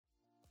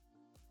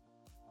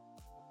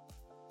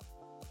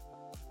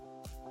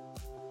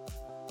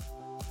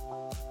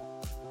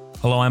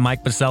Hello, I'm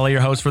Mike Biselli, your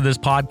host for this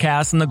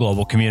podcast, and the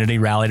global community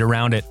rallied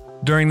around it.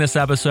 During this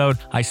episode,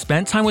 I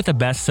spent time with a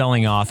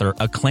best-selling author,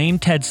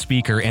 acclaimed TED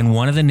speaker, and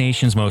one of the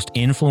nation's most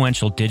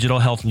influential digital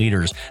health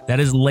leaders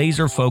that is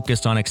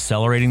laser-focused on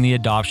accelerating the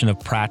adoption of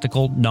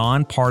practical,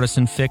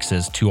 non-partisan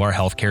fixes to our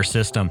healthcare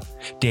system.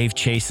 Dave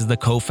Chase is the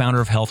co-founder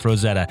of Health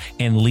Rosetta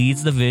and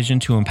leads the vision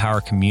to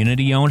empower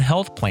community-owned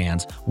health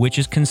plans, which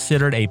is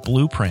considered a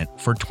blueprint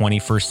for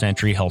 21st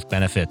century health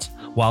benefits.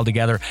 While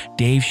together,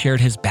 Dave shared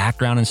his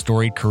background and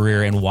storied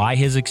career and why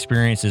his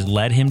experiences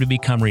led him to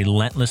become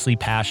relentlessly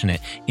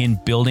passionate in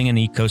building an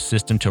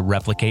ecosystem to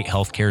replicate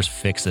healthcare's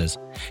fixes.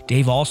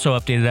 Dave also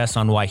updated us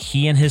on why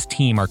he and his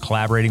team are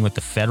collaborating with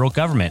the federal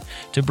government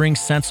to bring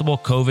sensible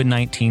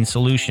COVID-19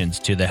 solutions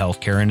to the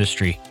healthcare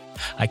industry.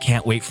 I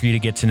can't wait for you to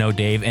get to know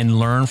Dave and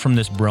learn from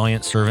this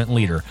brilliant servant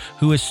leader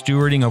who is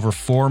stewarding over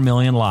 4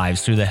 million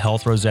lives through the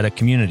Health Rosetta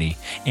community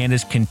and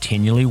is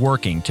continually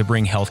working to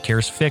bring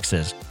healthcare's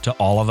fixes to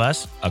all of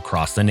us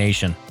across the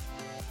nation.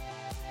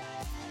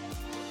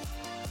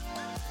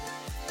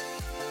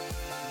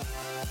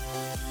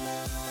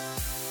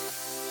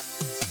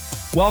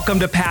 Welcome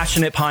to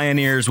Passionate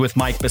Pioneers with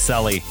Mike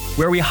Biselli,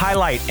 where we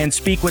highlight and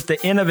speak with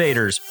the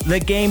innovators, the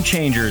game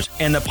changers,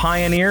 and the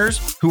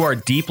pioneers who are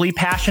deeply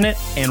passionate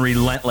and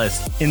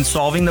relentless in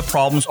solving the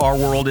problems our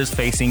world is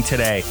facing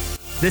today.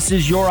 This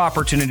is your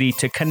opportunity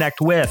to connect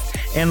with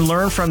and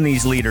learn from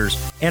these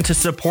leaders and to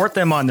support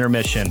them on their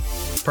mission.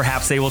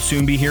 Perhaps they will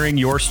soon be hearing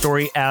your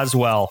story as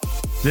well.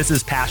 This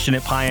is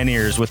Passionate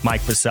Pioneers with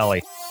Mike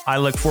Biselli. I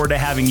look forward to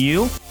having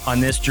you on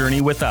this journey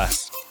with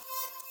us.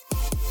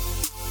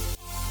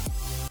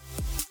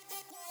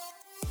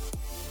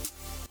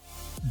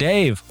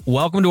 Dave,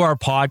 welcome to our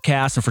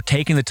podcast and for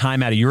taking the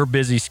time out of your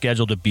busy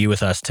schedule to be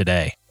with us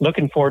today.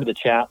 Looking forward to the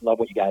chat. Love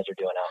what you guys are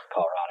doing out in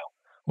Colorado.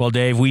 Well,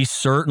 Dave, we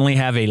certainly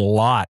have a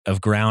lot of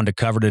ground to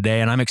cover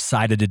today, and I'm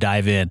excited to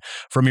dive in.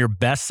 From your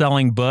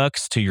best-selling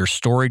books to your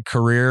storied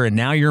career, and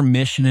now your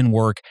mission and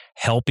work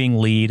helping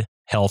lead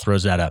Health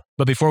Rosetta.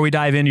 But before we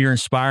dive into your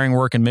inspiring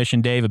work and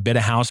mission, Dave, a bit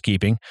of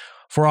housekeeping.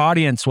 For our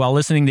audience, while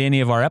listening to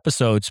any of our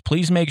episodes,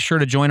 please make sure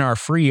to join our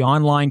free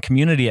online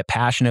community at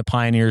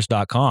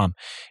passionatepioneers.com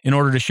in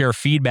order to share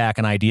feedback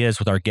and ideas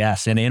with our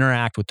guests and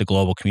interact with the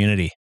global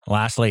community.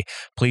 Lastly,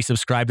 please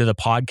subscribe to the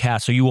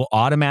podcast so you will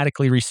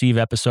automatically receive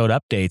episode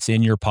updates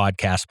in your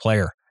podcast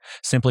player.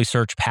 Simply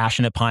search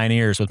Passionate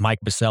Pioneers with Mike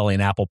Biselli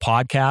in Apple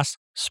Podcasts,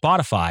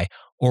 Spotify,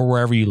 or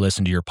wherever you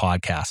listen to your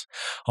podcasts.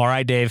 All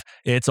right, Dave,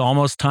 it's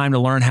almost time to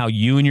learn how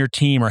you and your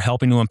team are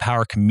helping to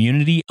empower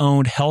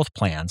community-owned health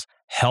plans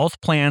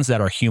that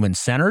are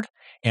human-centered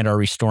and are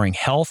restoring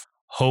health,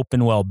 hope,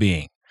 and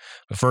well-being.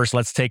 But first,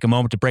 let's take a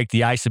moment to break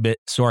the ice a bit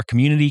so our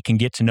community can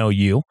get to know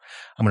you.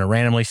 I'm going to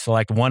randomly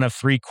select one of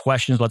 3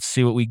 questions. Let's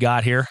see what we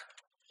got here.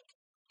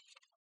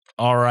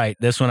 All right,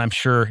 this one, I'm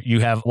sure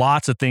you have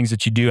lots of things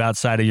that you do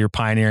outside of your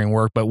pioneering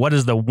work, but what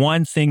is the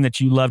one thing that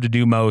you love to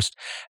do most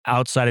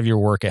outside of your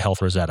work at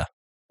Health Rosetta?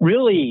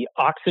 Really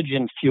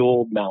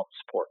oxygen-fueled mountain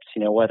sports,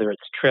 whether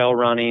it's trail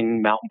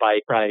running, mountain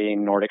bike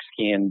riding, Nordic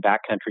skiing,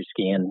 backcountry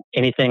skiing,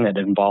 anything that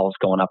involves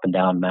going up and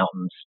down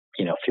mountains,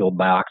 fueled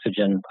by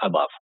oxygen, I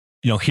love.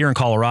 Here in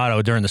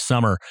Colorado during the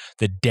summer,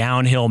 the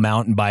downhill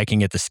mountain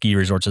biking at the ski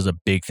resorts is a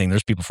big thing.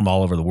 There's people from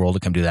all over the world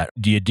that come do that.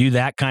 Do you do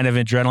that kind of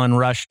adrenaline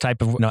rush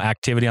type of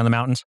activity on the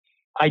mountains?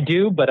 I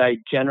do, but I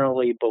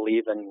generally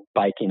believe in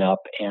biking up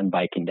and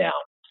biking down.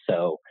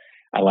 So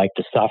I like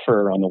to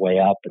suffer on the way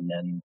up and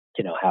then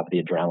have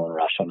the adrenaline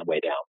rush on the way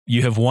down.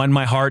 You have won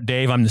my heart,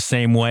 Dave. I'm the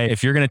same way.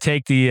 If you're going to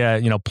take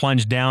the,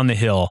 plunge down the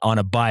hill on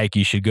a bike,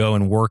 you should go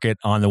and work it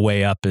on the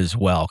way up as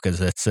well,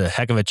 because it's a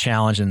heck of a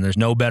challenge and there's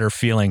no better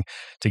feeling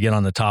to get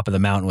on the top of the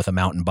mountain with a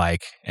mountain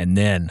bike and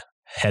then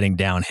heading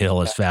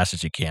downhill as fast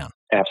as you can.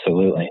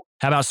 Absolutely.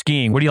 How about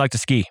skiing? Where do you like to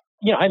ski?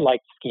 I like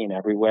skiing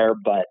everywhere,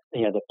 but,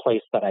 the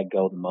place that I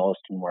go the most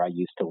and where I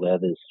used to live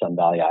is Sun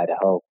Valley,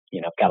 Idaho.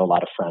 I've got a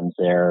lot of friends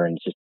there and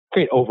it's just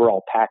great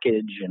overall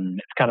package, and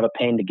it's kind of a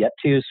pain to get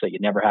to, so you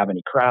never have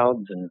any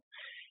crowds and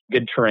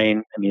good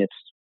terrain. I mean, it's,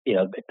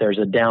 if there's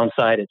a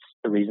downside, it's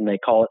the reason they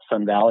call it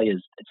Sun Valley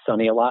is it's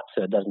sunny a lot,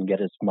 so it doesn't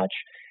get as much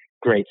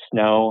great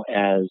snow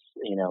as,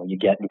 you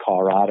get in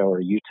Colorado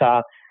or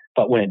Utah.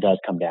 But when it does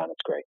come down,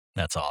 it's great.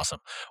 That's awesome.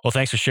 Well,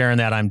 thanks for sharing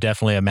that. I'm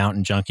definitely a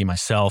mountain junkie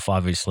myself,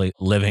 obviously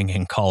living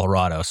in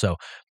Colorado. So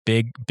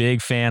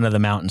big fan of the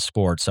mountain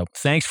sports. So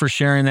thanks for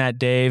sharing that,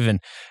 Dave.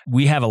 And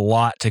we have a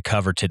lot to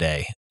cover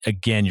today.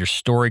 Again, your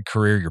storied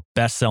career, your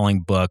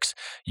best-selling books.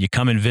 You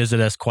come and visit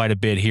us quite a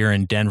bit here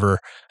in Denver,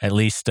 at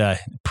least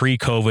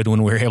pre-COVID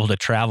when we were able to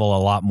travel a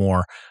lot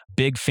more.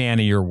 Big fan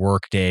of your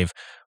work, Dave.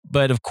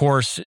 But of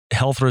course,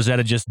 Health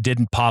Rosetta just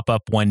didn't pop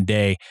up one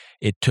day.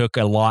 It took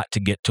a lot to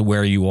get to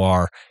where you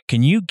are.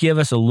 Can you give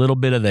us a little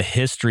bit of the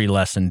history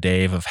lesson,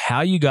 Dave, of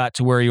how you got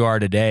to where you are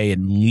today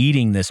and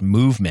leading this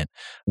movement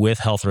with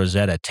Health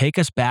Rosetta? Take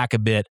us back a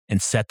bit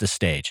and set the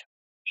stage.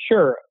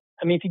 Sure.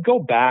 I mean, if you go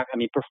back,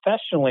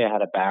 professionally, I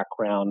had a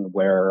background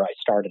where I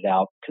started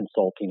out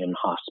consulting in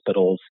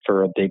hospitals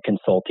for a big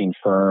consulting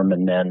firm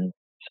and then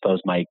suppose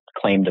my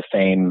claim to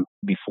fame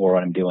before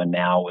what I'm doing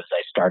now was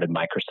I started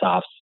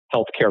Microsoft's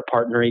healthcare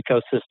partner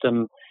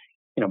ecosystem,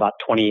 about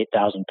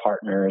 28,000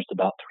 partners,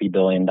 about $3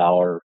 billion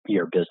a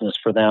year business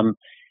for them.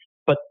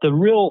 But the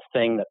real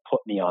thing that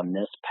put me on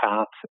this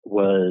path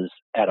was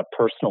at a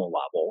personal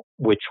level,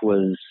 which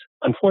was,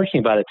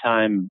 unfortunately, by the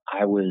time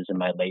I was in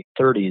my late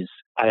 30s,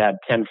 I had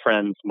 10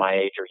 friends my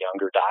age or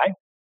younger die.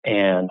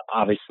 And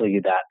obviously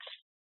that's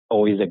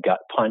always a gut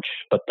punch.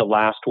 But the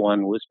last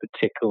one was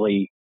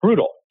particularly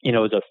brutal. It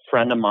was a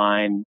friend of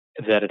mine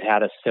that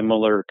had a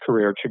similar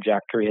career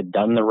trajectory, had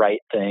done the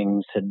right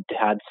things, had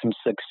had some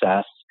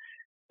success.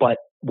 But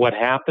what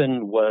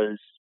happened was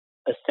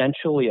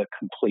essentially a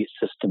complete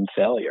system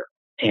failure.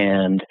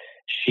 And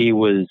she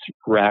was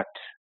wrecked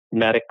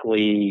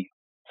medically,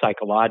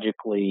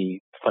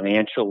 psychologically,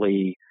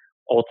 financially,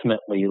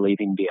 ultimately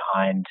leaving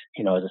behind,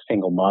 as a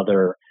single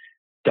mother,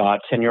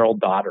 10-year-old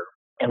daughter.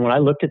 And when I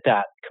looked at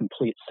that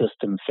complete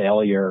system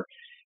failure,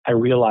 I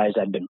realized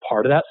I'd been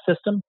part of that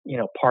system.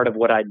 Part of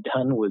what I'd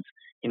done was,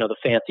 the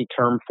fancy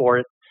term for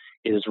it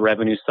is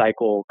revenue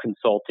cycle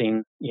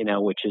consulting,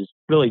 which is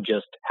really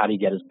just how do you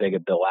get as big a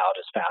bill out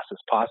as fast as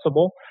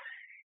possible.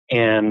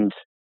 And,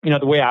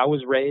 the way I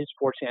was raised,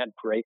 fortunately, I had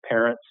great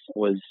parents,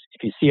 was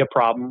if you see a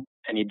problem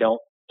and you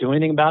don't do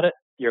anything about it,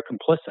 you're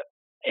complicit.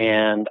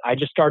 And I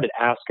just started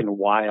asking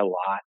why a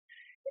lot.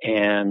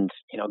 And,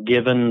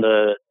 given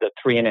the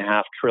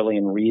 3.5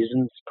 trillion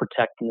reasons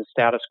protecting the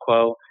status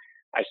quo,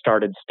 I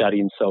started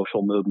studying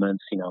social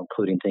movements,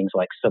 including things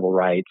like civil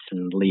rights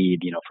and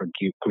LEED, for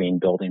green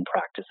building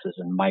practices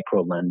and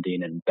micro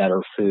lending and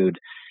better food.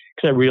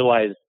 Because I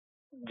realized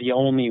the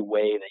only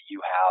way that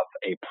you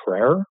have a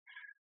prayer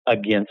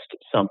against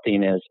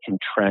something as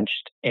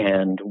entrenched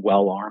and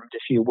well-armed,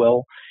 if you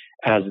will,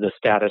 as the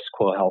status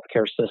quo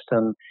healthcare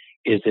system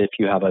is if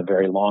you have a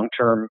very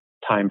long-term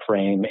time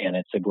frame and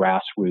it's a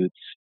grassroots,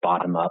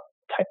 bottom-up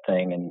type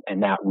thing.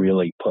 And that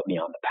really put me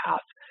on the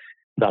path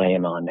that I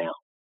am on now.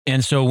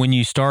 And so when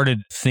you started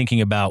thinking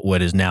about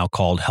what is now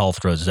called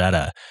Health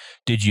Rosetta,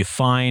 did you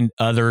find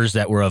others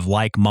that were of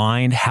like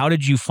mind? How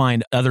did you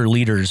find other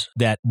leaders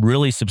that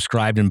really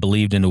subscribed and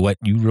believed into what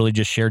you really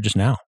just shared just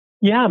now?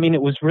 Yeah,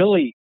 it was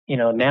really,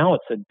 now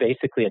it's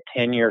basically a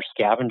 10-year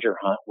scavenger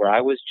hunt where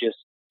I was just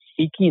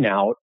seeking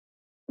out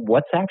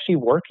what's actually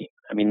working.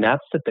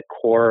 That's at the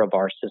core of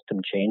our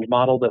system change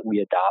model that we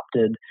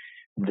adopted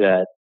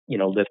that,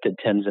 lifted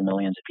tens of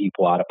millions of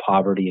people out of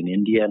poverty in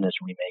India and is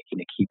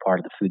remaking a key part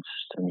of the food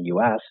system in the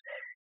U.S.,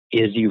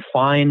 is you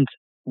find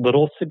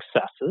little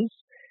successes.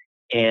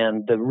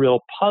 And the real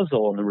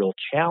puzzle and the real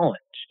challenge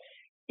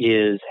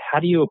is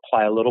how do you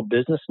apply a little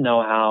business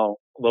know-how,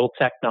 a little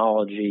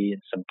technology,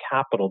 and some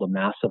capital to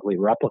massively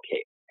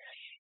replicate.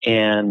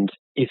 And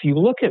if you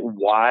look at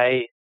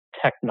why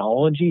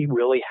technology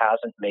really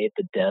hasn't made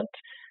the dent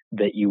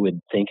that you would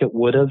think it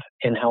would have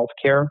in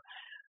healthcare,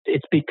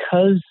 it's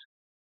because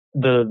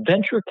the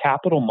venture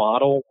capital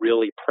model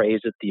really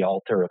prays at the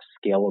altar of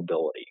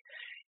scalability.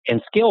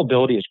 And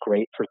scalability is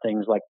great for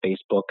things like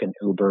Facebook and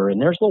Uber.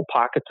 And there's little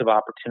pockets of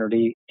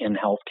opportunity in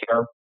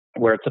healthcare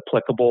where it's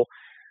applicable.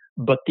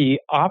 But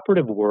the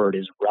operative word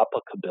is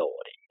replicability.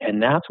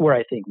 And that's where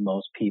I think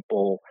most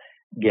people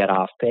get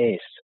off base.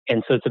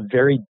 And so it's a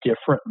very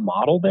different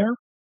model there.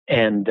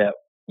 And that,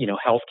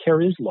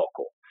 healthcare is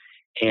local.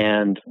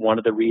 And one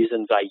of the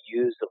reasons I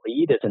use the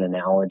LEED as an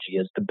analogy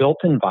is the built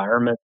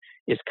environment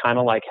is kind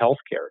of like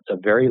healthcare. It's a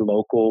very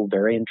local,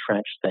 very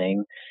entrenched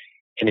thing.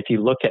 And if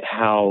you look at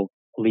how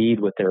LEED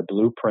with their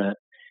blueprint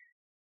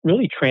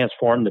really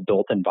transformed the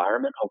built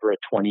environment over a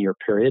 20-year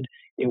period,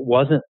 it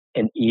wasn't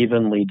an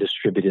evenly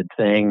distributed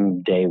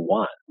thing day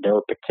one. There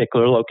were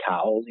particular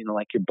locales,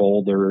 like your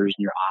Boulders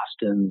and your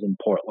Austins and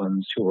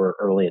Portlands who were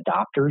early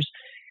adopters,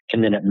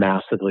 and then it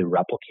massively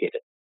replicated.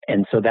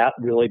 And so that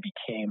really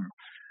became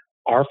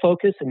our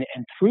focus. And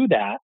through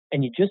that,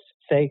 and you just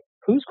say,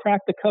 who's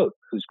cracked the code?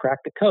 Who's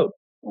cracked the code?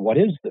 What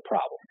is the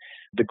problem?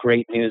 The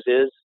great news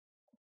is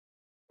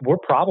we're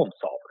problem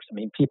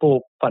solvers.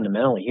 People,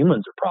 fundamentally,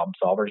 humans are problem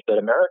solvers, but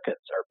Americans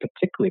are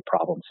particularly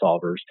problem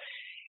solvers.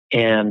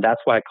 And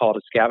that's why I call it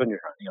a scavenger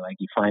hunt.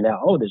 You find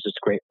out, there's this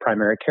great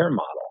primary care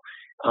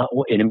model.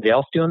 Anybody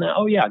else doing that?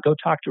 Oh, yeah, go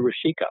talk to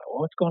Rashika.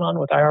 Well, what's going on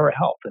with Ira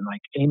Health? And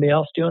anybody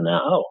else doing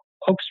that? Oh,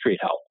 Oak Street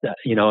Health.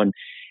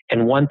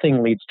 And one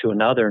thing leads to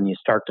another, and you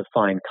start to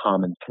find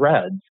common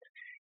threads.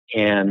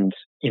 And,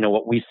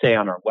 what we say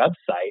on our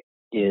website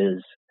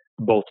is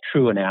both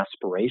true and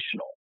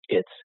aspirational.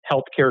 It's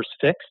healthcare's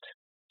fixed.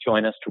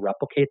 Join us to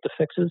replicate the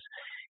fixes.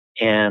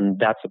 And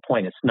that's the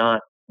point. It's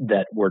not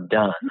that we're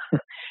done.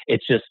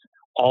 It's just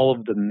all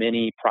of the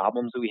many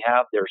problems we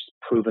have, there's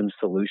proven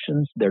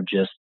solutions. They're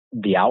just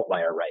the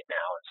outlier right now.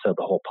 And so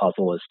the whole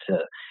puzzle is to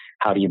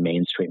how do you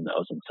mainstream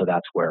those? And so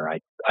that's where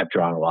I've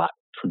drawn a lot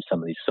from some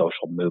of these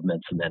social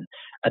movements and then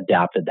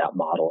adapted that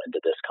model into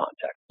this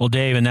context. Well,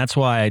 Dave, and that's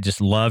why I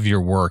just love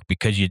your work,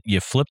 because you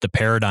flip the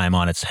paradigm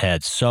on its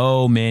head.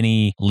 So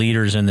many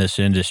leaders in this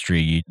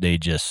industry, they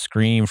just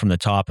scream from the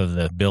top of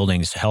the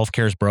buildings,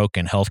 healthcare's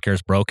broken,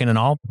 healthcare's broken. And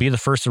I'll be the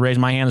first to raise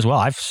my hand as well.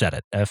 I've said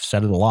it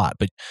a lot.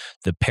 But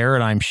the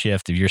paradigm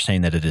shift, if you're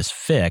saying that it is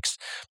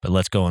fixed, but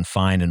let's go and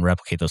find and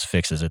replicate those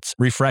fixes, it's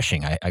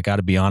refreshing. I got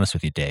to be honest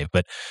with you, Dave.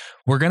 But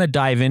we're going to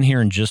dive in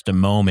here in just a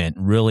moment,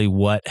 really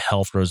what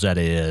Health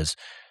Rosetta is,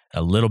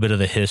 a little bit of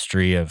the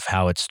history of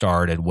how it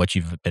started, what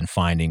you've been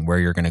finding, where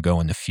you're going to go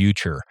in the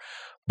future.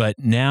 But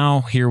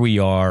now here we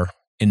are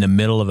in the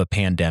middle of a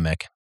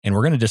pandemic, and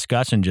we're going to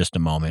discuss in just a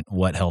moment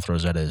what Health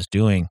Rosetta is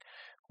doing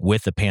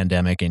with the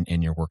pandemic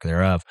and your work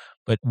thereof.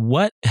 But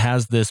what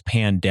has this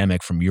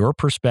pandemic, from your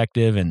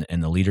perspective and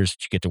the leaders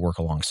that you get to work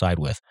alongside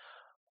with,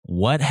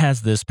 what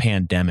has this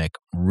pandemic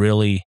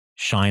really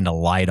shined a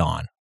light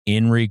on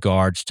in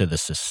regards to the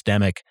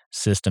systemic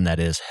system that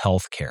is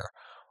healthcare?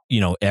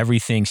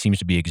 Everything seems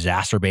to be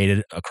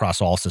exacerbated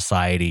across all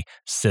society,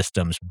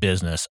 systems,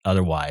 business,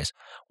 otherwise.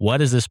 What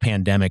has this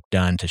pandemic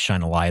done to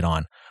shine a light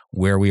on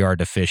where we are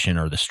deficient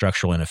or the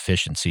structural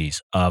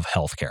inefficiencies of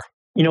healthcare?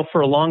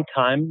 For a long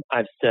time,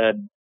 I've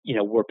said,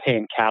 we're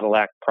paying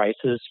Cadillac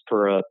prices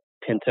for a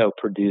Pinto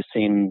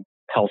producing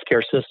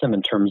healthcare system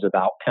in terms of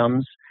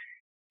outcomes.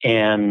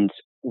 And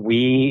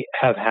we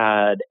have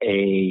had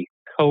a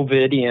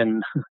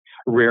COVIDian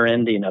rear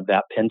ending of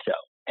that Pinto,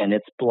 and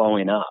it's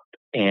blowing up.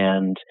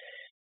 And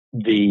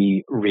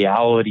the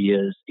reality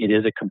is it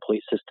is a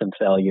complete system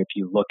failure. If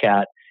you look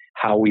at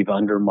how we've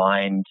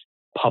undermined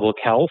public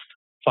health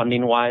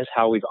funding-wise,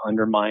 how we've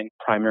undermined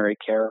primary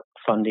care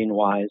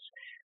funding-wise,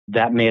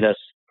 that made us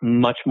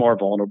much more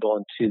vulnerable,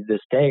 and to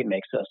this day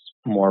makes us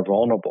more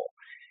vulnerable.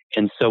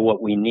 And so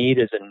what we need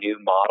is a new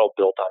model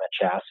built on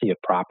a chassis of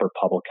proper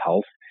public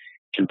health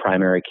and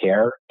primary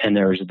care. And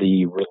there's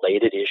the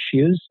related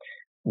issues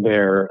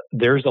where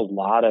there's a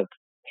lot of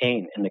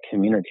pain in the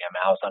community.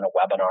 I was on a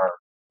webinar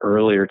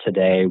earlier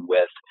today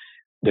with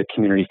the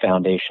community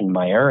foundation in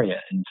my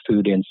area, and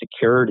food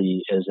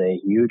insecurity is a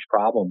huge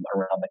problem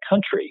around the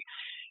country.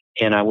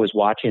 And I was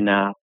watching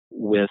that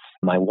with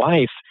my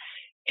wife,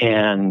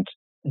 and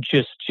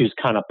she was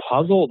kind of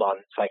puzzled on,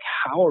 it's like,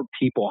 how are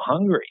people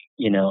hungry,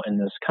 in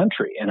this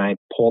country? And I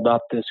pulled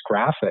up this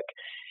graphic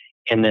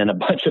and then a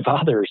bunch of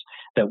others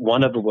that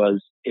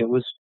it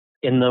was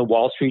in the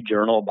Wall Street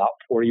Journal about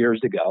 4 years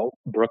ago,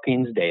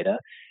 Brookings data.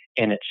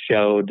 And it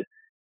showed,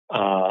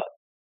 I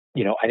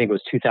think it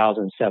was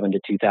 2007 to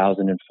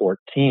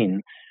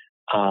 2014,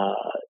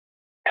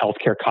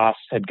 healthcare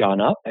costs had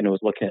gone up, and it was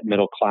looking at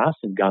middle class,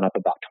 had gone up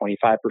about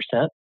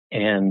 25%.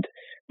 And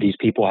these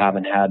people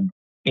haven't had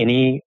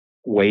any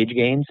wage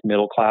gains,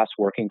 middle class,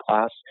 working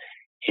class,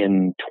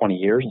 in 20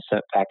 years. And so,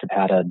 in fact,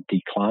 have had a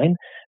decline.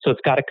 So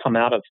it's got to come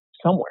out of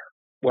somewhere.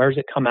 Where does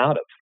it come out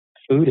of?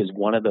 Food is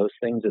one of those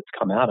things that's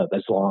come out of,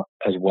 as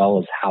well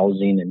as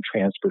housing and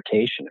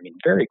transportation. I mean,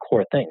 very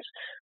core things.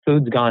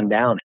 Food's gone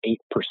down 8%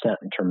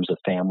 in terms of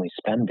family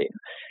spending.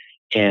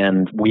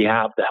 And we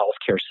have the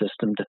healthcare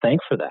system to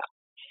thank for that.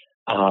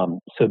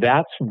 So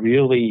that's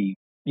really,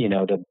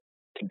 to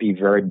be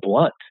very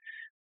blunt,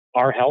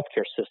 our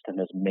healthcare system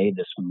has made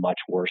this much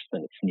worse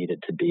than it's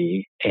needed to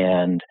be.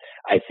 And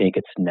I think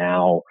it's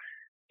now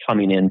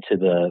coming into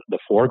the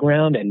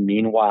foreground. And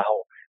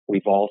meanwhile,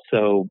 we've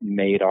also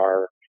made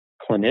our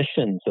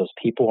clinicians, those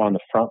people on the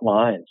front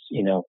lines,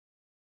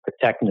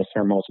 protecting us in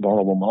our most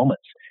vulnerable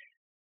moments.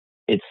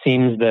 It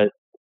seems that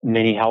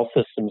many health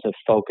systems have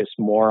focused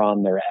more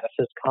on their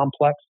edifice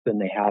complex than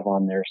they have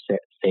on their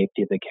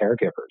safety of the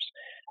caregivers.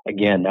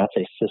 Again, that's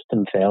a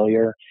system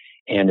failure.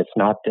 And it's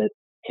not that,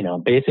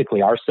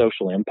 basically our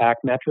social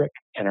impact metric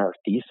and our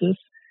thesis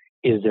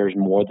is there's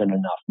more than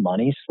enough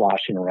money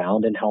sloshing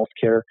around in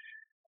healthcare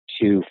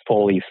to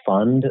fully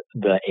fund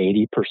the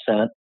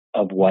 80%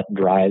 of what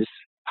drives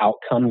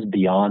outcomes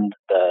beyond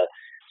the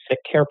sick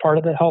care part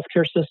of the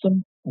healthcare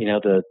system,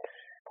 the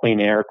clean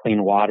air,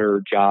 clean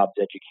water, jobs,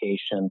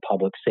 education,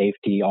 public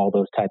safety, all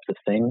those types of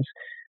things,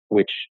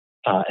 which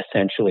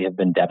essentially have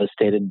been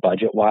devastated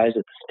budget-wise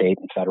at the state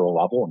and federal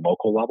level and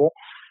local level.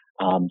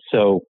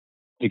 So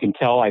you can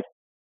tell I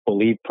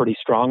believe pretty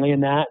strongly in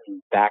that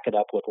and back it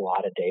up with a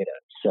lot of data.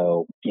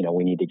 So,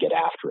 we need to get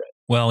after it.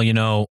 Well,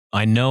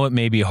 I know it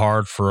may be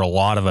hard for a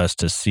lot of us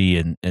to see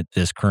at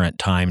this current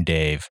time,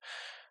 Dave,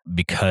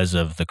 because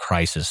of the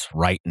crisis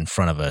right in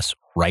front of us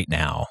right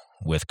now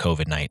with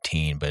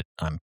COVID-19, but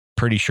I'm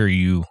pretty sure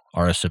you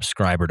are a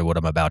subscriber to what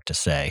I'm about to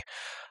say.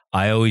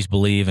 I always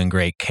believe in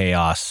great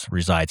chaos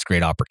resides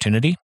great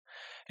opportunity.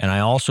 And I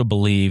also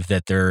believe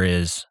that there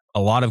is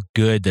a lot of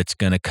good that's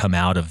going to come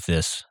out of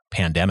this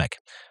pandemic.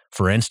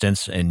 For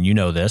instance, and you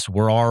know this,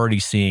 we're already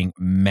seeing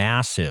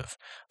massive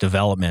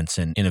developments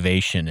and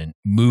innovation and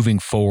moving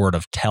forward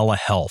of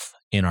telehealth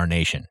in our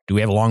nation. Do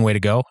we have a long way to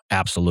go?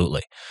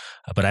 Absolutely.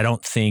 But I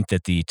don't think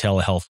that the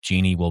telehealth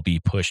genie will be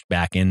pushed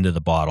back into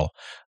the bottle.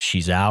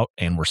 She's out,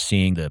 and we're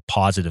seeing the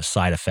positive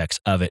side effects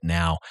of it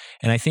now.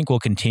 And I think we'll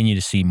continue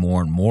to see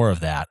more and more of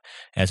that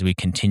as we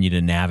continue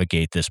to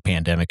navigate this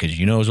pandemic. As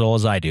you know as well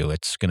as I do,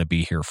 it's going to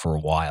be here for a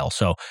while.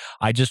 So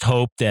I just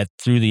hope that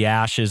through the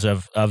ashes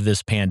of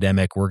this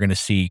pandemic, we're going to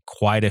see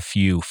quite a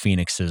few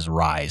phoenixes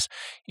rise.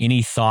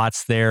 Any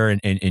thoughts there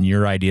and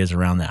your ideas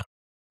around that?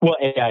 Well,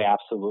 I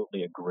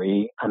absolutely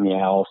agree. I mean,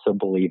 I also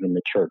believe in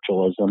the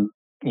Churchillism,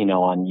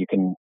 on you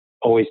can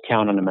always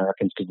count on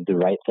Americans to do the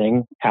right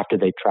thing after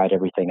they've tried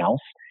everything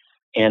else.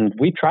 And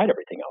we've tried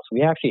everything else.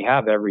 We actually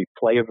have every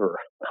flavor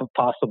of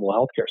possible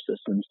healthcare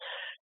systems,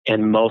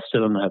 and most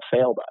of them have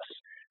failed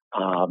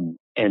us.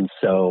 And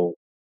so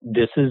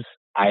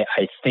I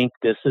think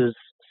this is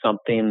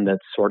something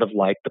that's sort of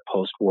like the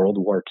post-World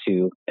War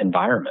II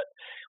environment,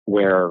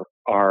 where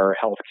our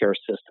healthcare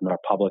system, our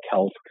public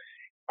health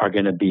are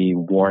going to be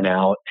worn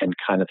out and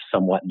kind of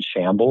somewhat in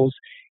shambles,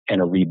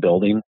 and a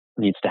rebuilding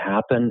needs to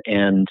happen.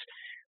 And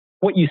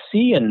what you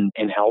see in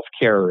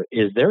healthcare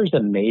is there's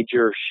a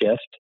major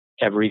shift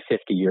every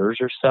 50 years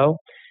or so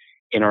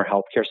in our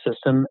healthcare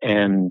system,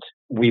 and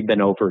we've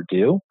been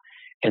overdue.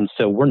 And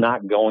so we're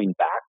not going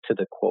back to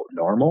the quote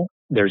normal.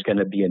 There's going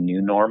to be a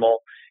new normal.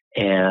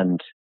 And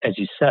as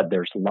you said,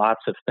 there's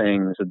lots of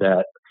things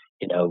that,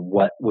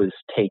 what was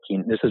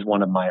taking, this is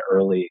one of my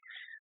early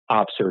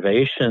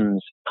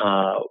observations,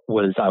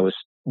 was I was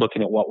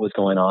looking at what was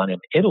going on in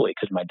Italy,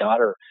 because my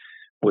daughter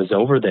was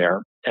over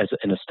there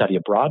in a study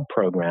abroad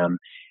program.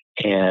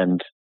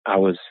 And I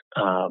was,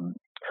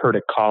 heard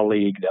a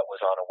colleague that was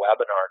on a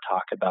webinar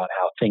talk about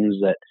how things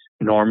that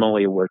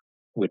normally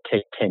would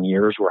take 10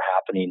 years were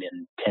happening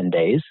in 10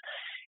 days.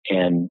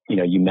 And,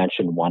 you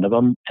mentioned one of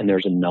them, and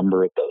there's a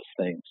number of those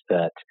things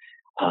that,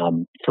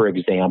 for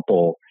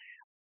example,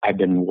 I've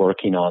been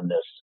working on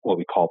this, what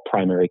we call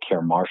primary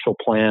care Marshall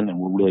Plan, and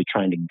we're really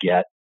trying to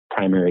get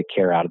primary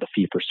care out of the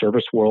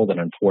fee-for-service world. And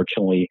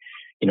unfortunately,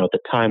 at the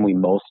time we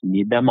most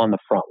need them on the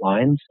front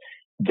lines,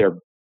 their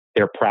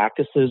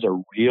practices are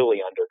really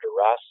under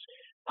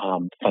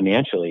duress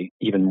financially,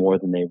 even more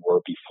than they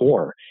were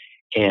before.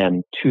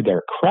 And to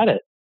their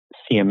credit,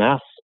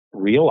 CMS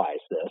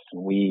realized this,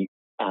 and we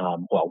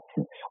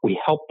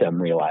helped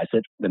them realize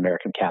it, the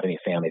American Academy of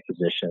Family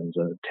Physicians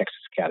and the Texas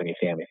Academy of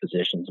Family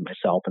Physicians and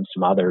myself and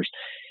some others.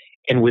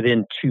 And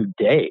within 2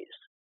 days,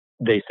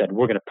 they said,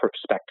 we're going to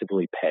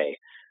prospectively pay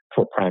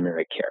for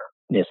primary care.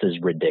 This is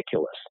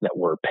ridiculous that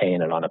we're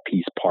paying it on a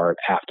piece part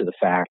after the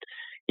fact,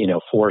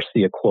 force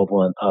the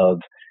equivalent of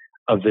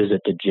a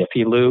visit to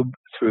Jiffy Lube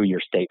through your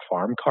State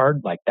Farm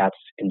card. Like, that's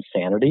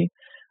insanity.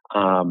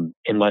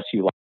 Unless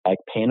you like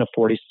paying a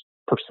 40%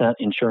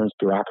 insurance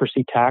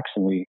bureaucracy tax,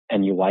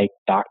 and you like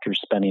doctors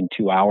spending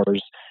 2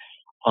 hours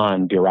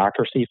on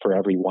bureaucracy for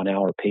every 1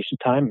 hour patient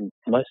time.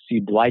 Unless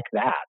you'd like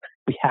that,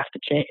 we have to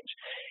change.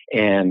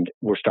 And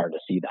we're starting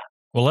to see that.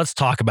 Well, let's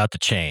talk about the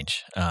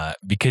change,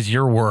 because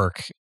your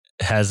work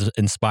has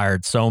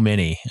inspired so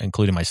many,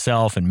 including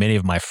myself and many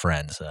of my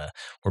friends.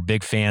 We're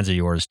big fans of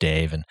yours,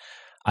 Dave. And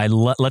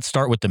let's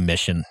start with the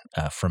mission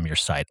from your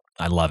site.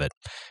 I love it.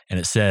 And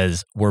it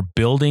says, we're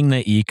building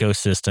the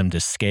ecosystem to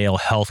scale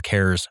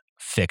healthcare's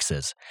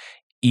fixes.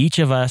 Each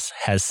of us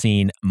has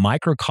seen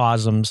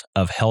microcosms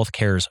of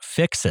healthcare's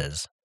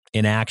fixes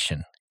in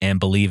action and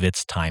believe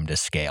it's time to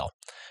scale.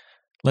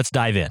 Let's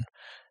dive in.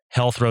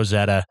 Health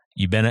Rosetta,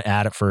 you've been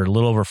at it for a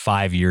little over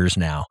 5 years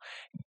now.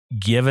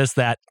 Give us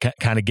that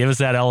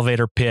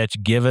elevator pitch.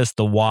 Give us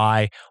the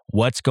why,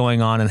 what's going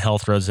on in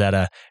Health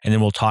Rosetta, and then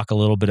we'll talk a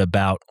little bit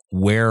about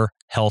where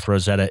Health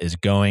Rosetta is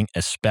going,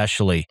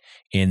 especially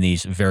in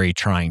these very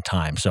trying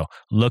times. So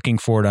looking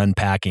forward to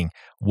unpacking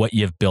what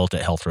you've built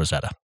at Health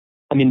Rosetta.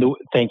 I mean,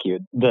 thank you.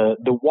 The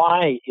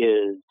why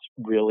is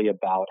really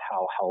about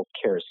how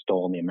healthcare has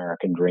stolen the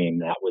American dream.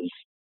 That was,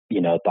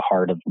 at the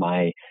heart of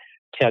my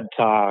TED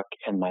Talk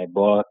and my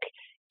book,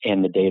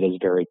 and the data is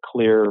very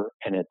clear,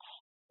 and it's,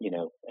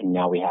 and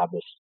now we have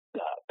this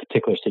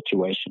particular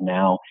situation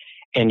now,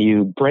 and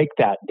you break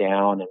that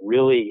down and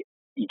really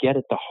you get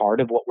at the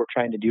heart of what we're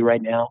trying to do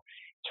right now.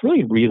 It's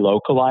really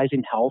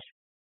relocalizing health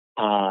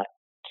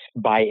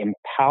by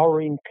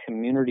empowering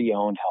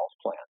community-owned health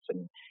plans.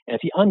 And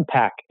if you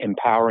unpack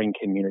empowering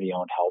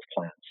community-owned health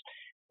plans,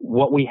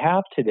 what we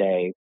have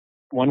today,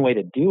 one way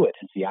to do it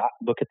is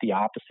look at the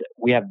opposite.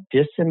 We have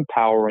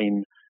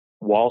disempowering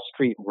Wall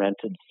Street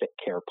rented sick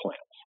care plans.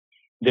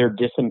 They're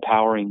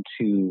disempowering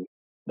to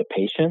the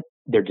patient,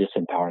 they're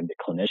disempowering the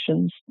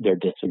clinicians, they're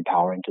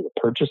disempowering to the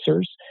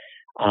purchasers.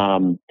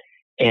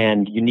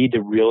 And you need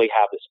to really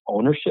have this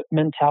ownership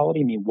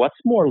mentality. I mean, what's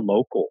more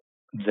local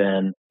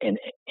than an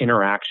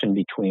interaction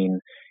between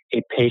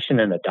a patient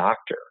and a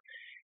doctor?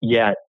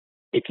 Yet,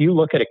 if you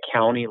look at a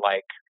county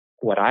like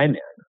what I'm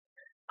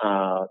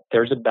in,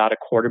 there's about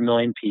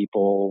 250,000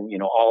 people,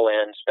 all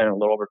in, spending a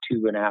little over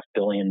 $2.5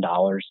 billion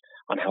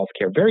on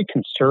healthcare. Very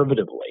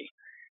conservatively,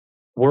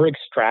 we're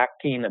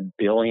extracting $1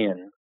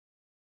 billion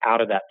out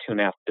of that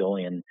 $2.5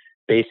 billion,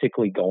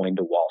 basically going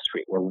to Wall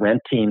Street. We're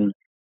renting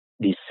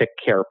these sick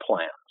care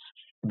plans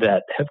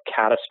that have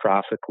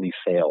catastrophically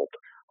failed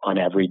on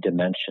every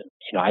dimension.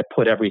 I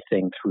put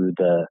everything through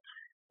the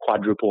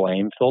quadruple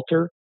aim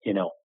filter,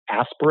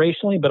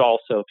 aspirationally, but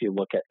also if you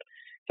look at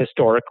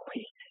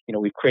historically,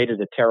 we've created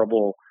a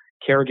terrible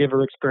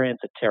caregiver experience,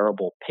 a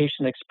terrible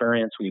patient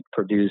experience. We've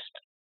produced,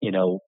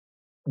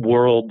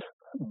 world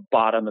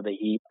bottom of the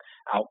heap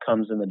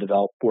outcomes in the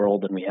developed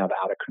world, and we have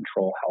out of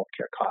control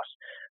healthcare costs.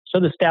 So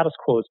the status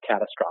quo has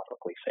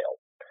catastrophically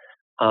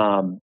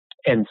failed.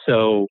 And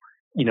so,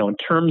 in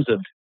terms of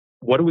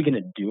what are we going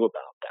to do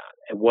about that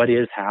and what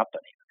is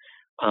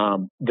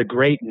happening? The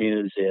great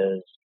news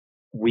is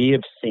we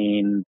have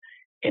seen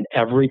in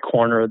every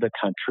corner of the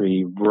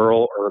country,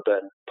 rural,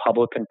 urban,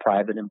 public and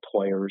private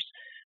employers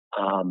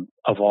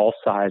of all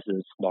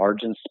sizes,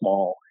 large and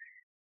small,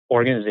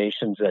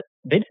 organizations that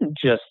they didn't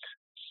just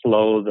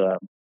slow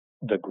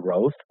the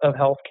growth of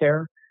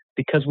healthcare,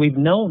 because we've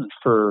known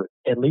for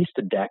at least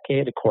a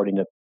decade, according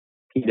to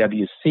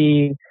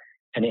PwC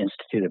and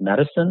Institute of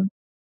Medicine,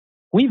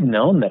 we've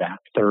known that a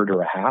third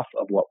or a half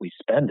of what we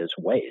spend is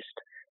waste.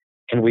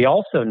 And we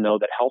also know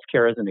that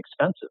healthcare isn't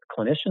expensive.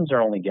 Clinicians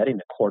are only getting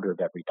a quarter of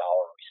every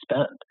dollar we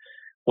spend.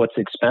 What's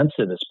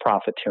expensive is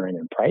profiteering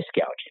and price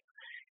gouging.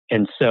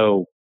 And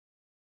so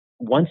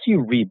once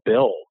you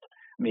rebuild,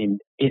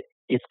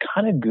 it's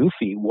kind of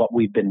goofy what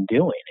we've been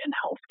doing in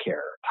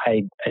healthcare.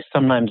 I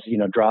sometimes,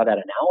 draw that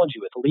analogy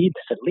with LEED.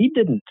 I said, LEED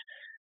didn't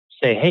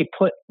say, hey,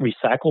 put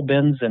recycle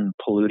bins in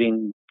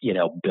polluting,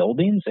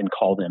 buildings and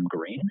call them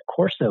green. Of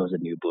course, that was a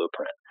new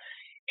blueprint.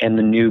 And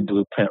the new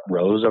blueprint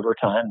rose over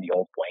time, the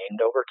old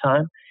waned over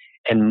time.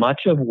 And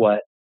much of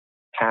what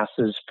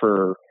passes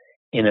for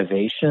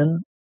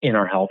innovation in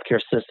our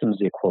healthcare system is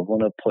the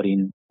equivalent of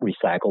putting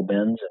recycle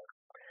bins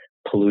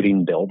and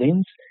polluting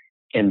buildings.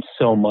 And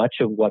so much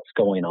of what's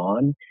going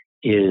on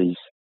is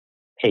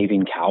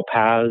paving cow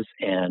paths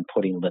and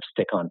putting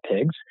lipstick on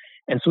pigs.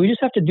 And so we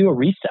just have to do a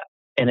reset.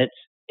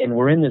 And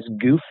we're in this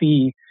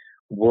goofy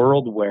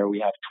world where we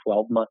have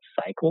 12-month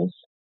cycles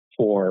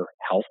for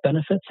health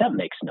benefits. That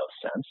makes no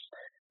sense.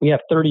 We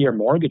have 30-year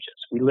mortgages.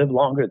 We live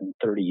longer than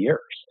 30 years.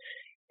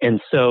 And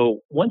so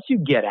once you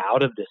get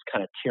out of this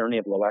kind of tyranny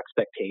of low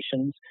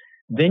expectations,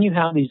 then you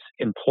have these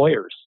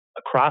employers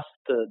across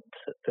the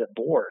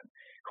board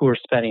who are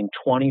spending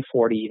 20,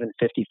 40, even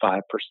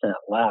 55%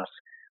 less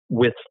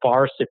with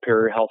far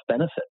superior health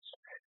benefits.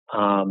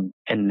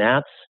 And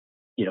that's,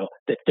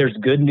 there's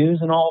good news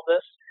in all of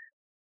this.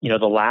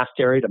 The last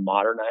area to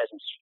modernize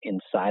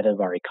inside of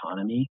our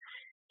economy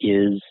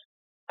is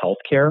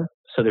healthcare.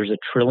 So there's $1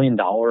 trillion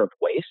of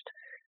waste,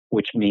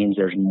 which means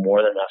there's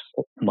more than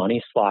enough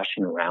money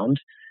sloshing around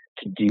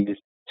to do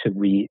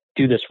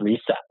this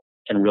reset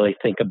and really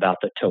think about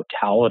the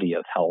totality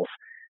of health,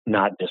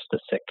 not just the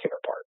sick care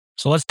part.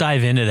 So let's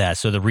dive into that.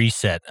 So the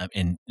reset,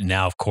 and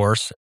now, of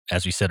course,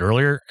 as we said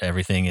earlier,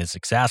 everything is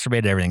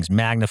exacerbated, everything's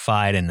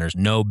magnified, and there's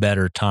no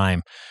better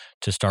time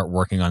to start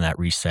working on that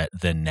reset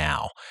than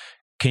now.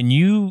 Can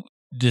you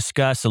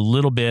discuss a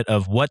little bit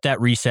of what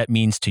that reset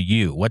means to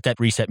you, what that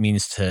reset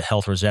means to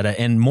Health Rosetta,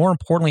 and more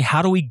importantly,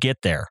 how do we get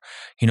there?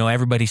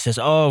 Everybody says,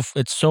 oh,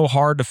 it's so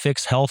hard to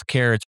fix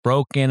healthcare, it's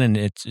broken, and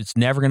it's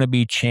never going to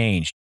be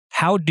changed.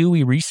 How do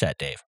we reset,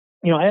 Dave?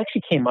 I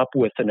actually came up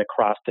with an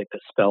acrostic that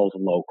spells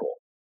local.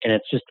 And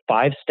it's just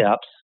 5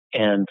 steps,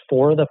 and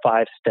 4 of the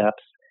 5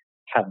 steps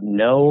have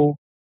no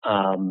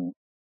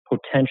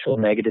potential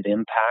negative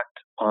impact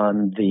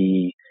on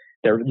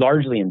they're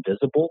largely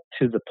invisible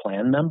to the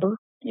plan member,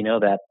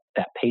 that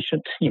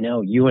patient,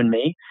 you and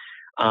me.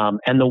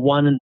 And the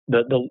one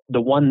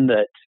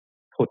that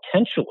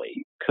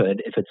potentially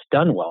could, if it's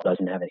done well,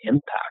 doesn't have an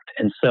impact.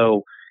 And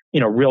so,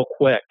 real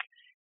quick,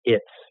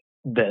 it's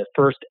the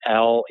first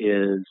L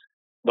is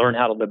learn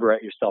how to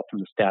liberate yourself from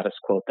the status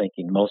quo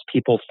thinking. Most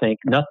people think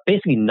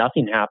basically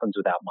nothing happens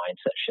without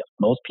mindset shift.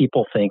 Most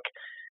people think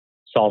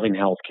solving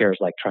healthcare is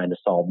like trying to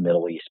solve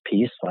Middle East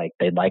peace. Like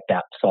they'd like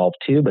that solved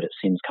too, but it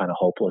seems kind of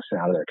hopeless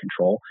and out of their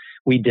control.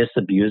 We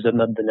disabuse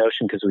them of the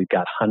notion because we've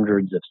got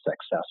hundreds of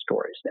success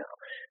stories now.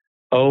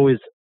 O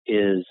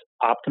is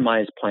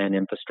optimized plan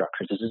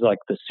infrastructures. This is like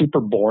the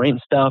super boring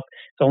stuff.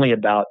 It's only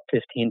about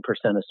 15%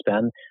 of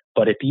spend.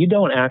 But if you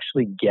don't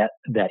actually get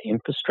that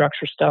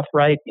infrastructure stuff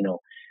right,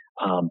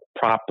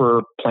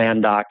 proper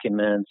plan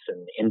documents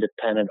and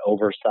independent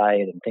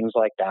oversight and things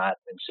like that.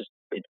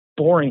 It's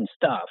boring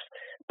stuff.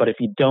 But if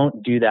you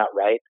don't do that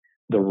right,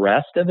 the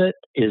rest of it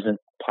isn't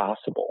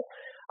possible.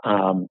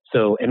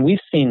 And we've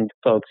seen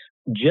folks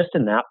just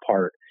in that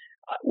part,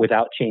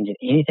 without changing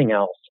anything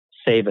else,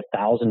 save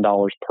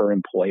 $1,000 per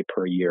employee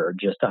per year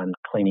just on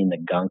cleaning the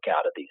gunk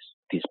out of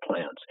these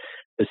plans.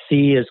 The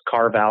C is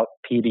carve out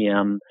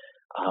PBM.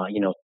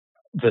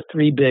 The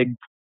 3 big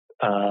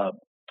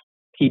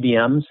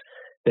PBMs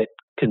that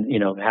can,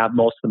 have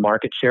most of the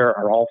market share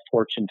are all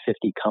Fortune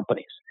 50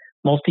 companies.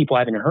 Most people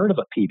haven't heard of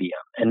a PBM.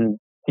 And,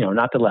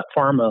 not to let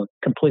pharma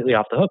completely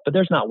off the hook, but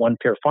there's not one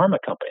pure pharma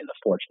company in the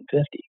Fortune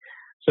 50.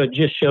 So it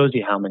just shows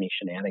you how many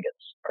shenanigans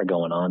are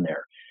going on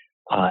there.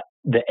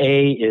 The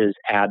A is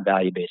add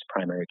value-based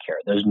primary care.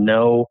 There's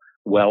no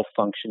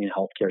well-functioning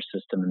healthcare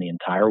system in the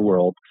entire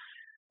world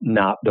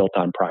not built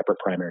on proper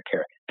primary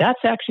care. That's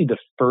actually the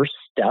first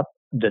step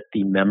that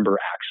the member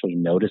actually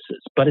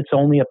notices, but it's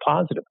only a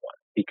positive one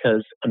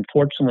because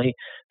unfortunately,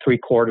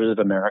 3/4 of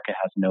America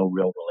has no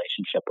real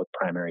relationship with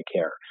primary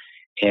care.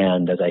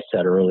 And as I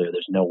said earlier,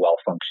 there's no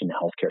well-functioning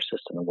healthcare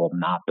system in the world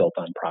not built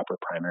on proper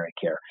primary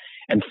care.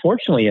 And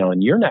fortunately,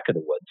 in your neck of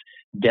the woods,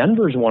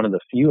 Denver is one of the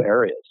few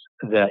areas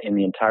that in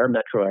the entire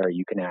metro area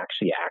you can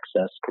actually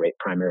access great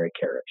primary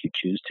care if you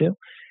choose to.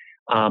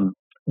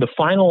 The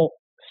final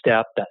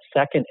step, that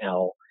second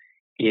L,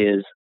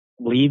 is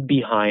leave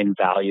behind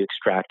value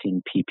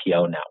extracting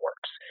PPO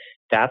networks.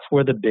 That's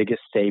where the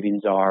biggest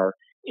savings are.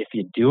 If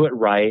you do it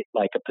right,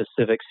 like a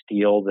Pacific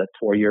Steel that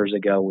 4 years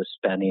ago was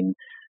spending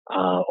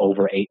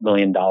over $8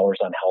 million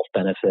on health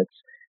benefits,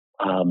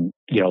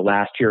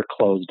 last year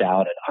closed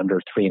out at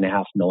under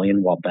 $3.5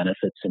 million while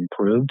benefits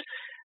improved.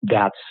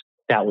 That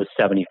was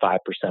 75%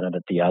 of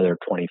it. The other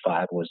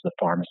 25 was the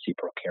pharmacy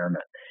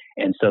procurement.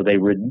 And so they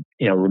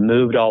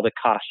removed all the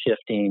cost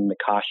shifting, the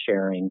cost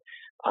sharing.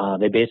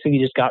 They basically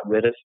just got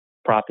rid of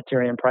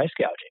profiteering and price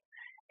gouging.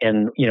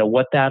 And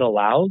what that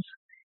allows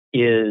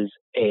is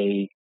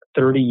a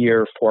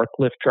 30-year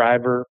forklift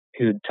driver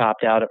who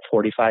topped out at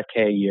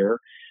 $45K a year,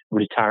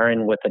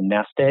 retiring with a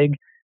nest egg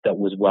that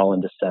was well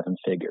into seven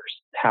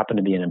figures. Happened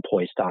to be an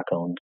employee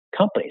stock-owned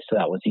company, so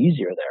that was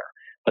easier there.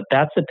 But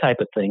that's the type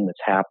of thing that's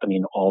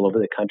happening all over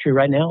the country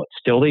right now. It's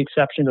still the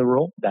exception to the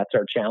rule. That's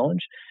our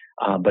challenge,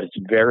 but it's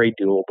very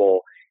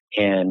doable.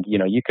 And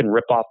you can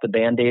rip off the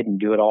Band-Aid and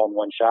do it all in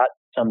one shot.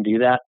 Some do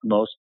that.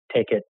 Most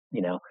take it,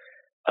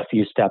 a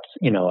few steps,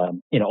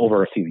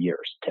 over a few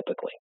years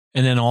typically.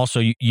 And then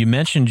also, you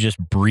mentioned just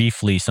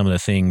briefly some of the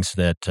things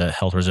that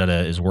Health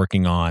Rosetta is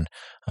working on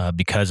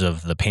because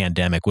of the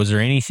pandemic. Was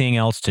there anything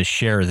else to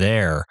share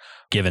there,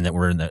 given that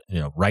we're in the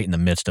right in the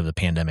midst of the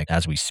pandemic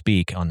as we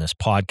speak on this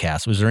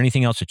podcast? Was there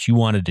anything else that you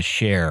wanted to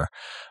share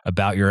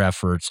about your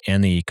efforts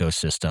and the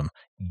ecosystem,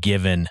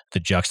 given the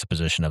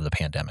juxtaposition of the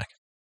pandemic?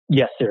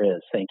 Yes, there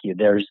is. Thank you.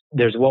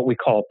 There's what we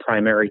call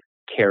primary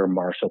care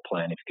Marshall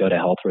Plan. If you go to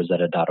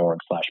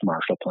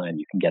healthrosetta.org/Marshall Plan,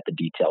 you can get the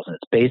details. And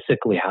it's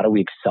basically how do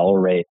we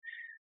accelerate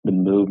the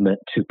movement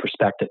to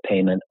prospective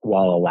payment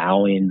while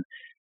allowing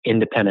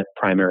independent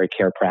primary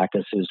care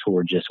practices who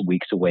are just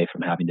weeks away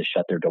from having to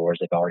shut their doors.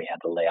 They've already had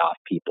to lay off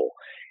people.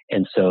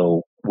 And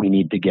so we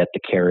need to get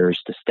the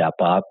carriers to step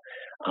up,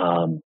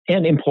 and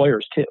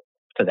employers too,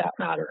 for that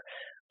matter.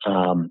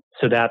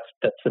 So that's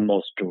the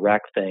most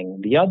direct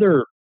thing. The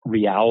other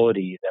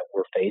reality that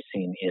we're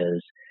facing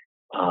is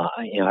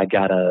I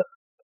got a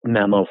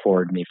memo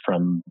forwarded me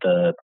from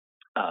the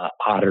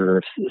auditor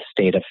of the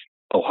state of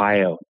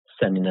Ohio,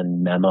 sending a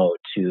memo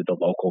to the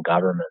local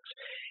governments.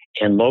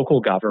 And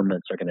local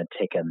governments are going to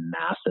take a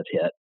massive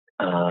hit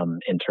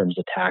in terms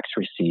of tax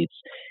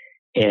receipts.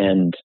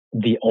 And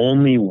the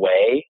only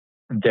way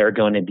they're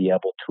going to be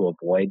able to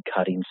avoid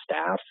cutting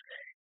staff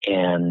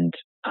and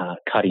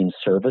cutting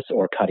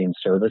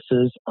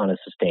services on a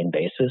sustained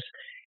basis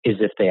is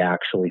if they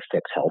actually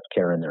fix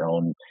healthcare in their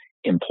own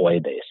employee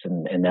base.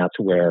 And that's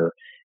where,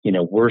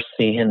 we're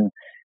seeing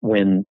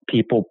when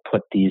people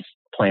put these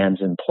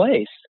plans in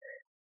place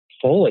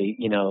fully,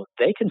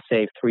 they can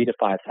save $3,000 to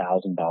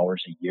 $5,000 a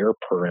year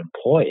per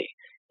employee.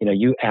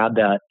 You add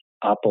that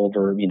up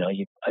over,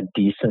 a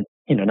decent,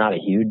 not a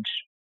huge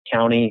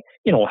county,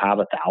 will have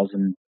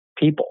 1,000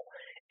 people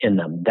in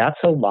them.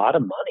 That's a lot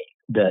of money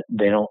that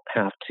they don't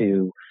have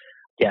to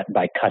get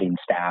by cutting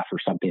staff or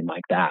something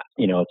like that.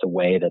 It's a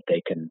way that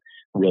they can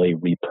really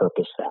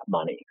repurpose that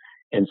money.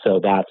 And so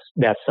that's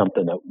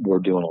something that we're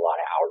doing a lot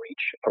of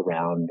outreach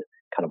around,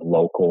 kind of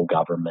local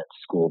government,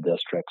 school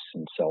districts,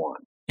 and so on.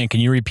 And can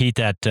you repeat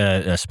that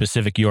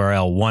specific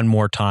URL one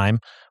more time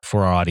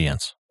for our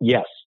audience?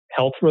 Yes,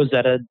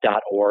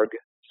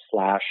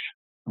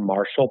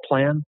 healthrosetta.org/Marshall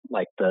Plan,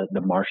 like the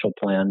Marshall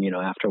Plan,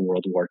 after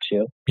World War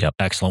II. Yep.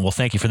 Excellent. Well,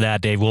 thank you for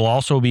that, Dave. We'll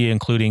also be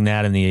including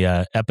that in the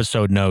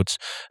episode notes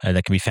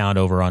that can be found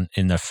over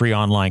in the free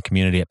online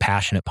community at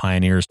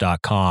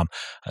passionatepioneers.com.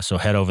 So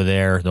head over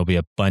there. There'll be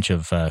a bunch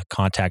of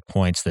contact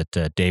points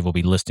that Dave will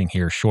be listing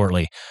here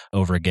shortly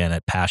over again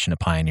at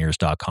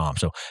passionatepioneers.com.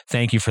 So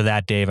thank you for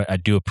that, Dave. I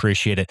do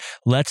appreciate it.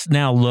 Let's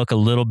now look a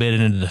little bit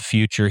into the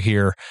future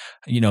here.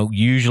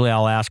 Usually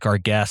I'll ask our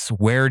guests,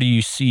 where do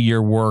you see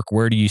your work?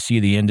 Where do you see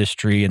the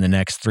industry in the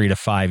next 3 to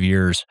 5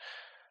 years?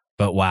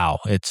 But wow,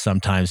 it's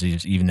sometimes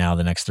even now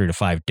the next 3 to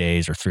 5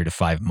 days or 3 to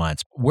 5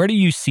 months. Where do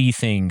you see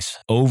things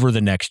over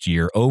the next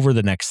year, over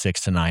the next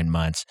 6 to 9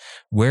 months?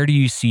 Where do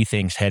you see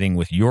things heading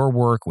with your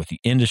work, with the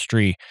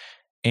industry,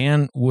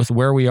 and with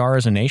where we are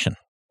as a nation?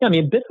 Yeah,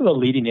 a bit of a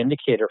leading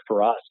indicator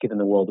for us, given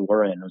the world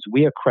we're in, is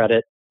we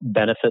accredit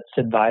benefits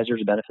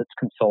advisors, benefits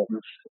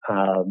consultants.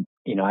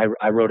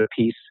 I wrote a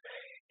piece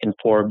in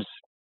Forbes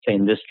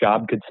saying this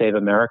job could save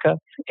America.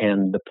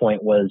 And the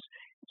point was,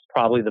 it's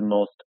probably the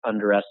most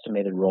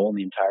underestimated role in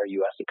the entire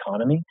U.S.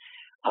 economy.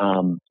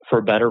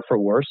 For better, for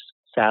worse.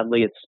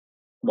 Sadly, it's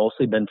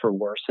mostly been for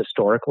worse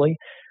historically.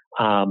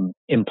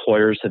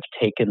 Employers have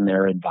taken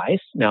their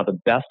advice. Now, the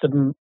best of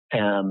them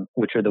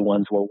which are the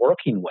ones we're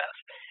working with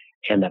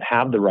and that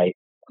have the right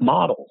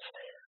models,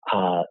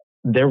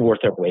 they're worth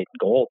their weight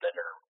in gold and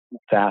are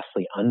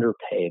vastly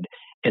underpaid.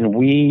 And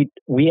we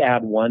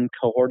add one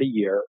cohort a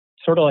year,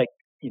 sort of like,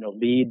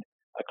 lead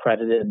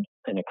accredited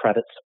and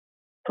accredits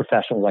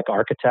professionals like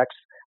architects.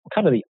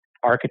 Kind of the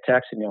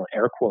architects and,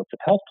 air quotes, of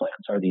health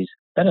plans are these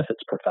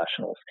benefits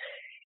professionals.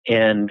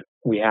 And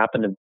we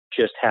happen to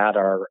just had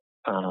our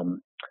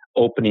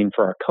opening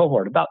for our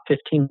cohort. About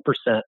 15%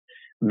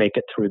 make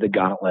it through the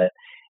gauntlet.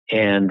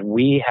 And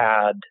we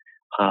had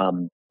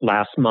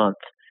last month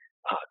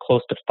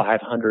close to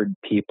 500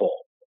 people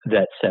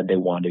that said they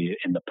wanted to be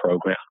in the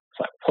program. It's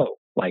like, whoa,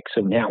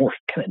 so now we're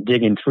kind of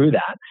digging through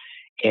that.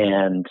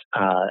 And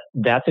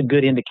that's a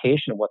good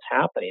indication of what's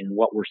happening. And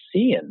what we're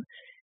seeing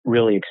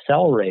really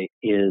accelerate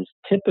is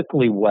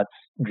typically what's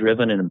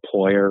driven an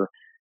employer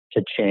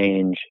to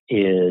change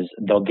is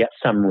they'll get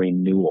some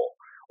renewal,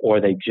 or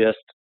they just,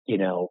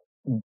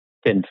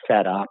 been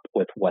fed up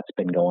with what's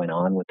been going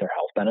on with their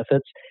health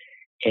benefits.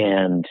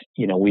 And,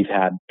 we've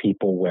had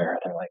people where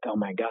they're like, oh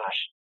my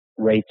gosh,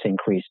 rates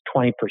increased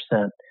 20%,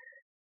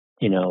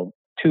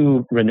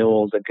 2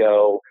 renewals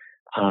ago,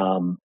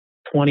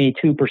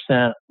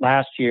 22%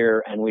 last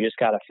year, and we just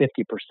got a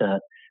 50%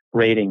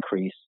 rate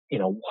increase.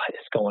 What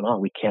is going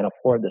on? We can't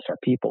afford this. Our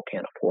people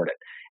can't afford it.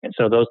 And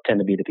so those tend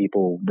to be the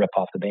people who rip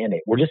off the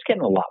Band-Aid. We're just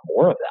getting a lot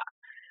more of that,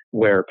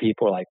 where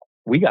people are like,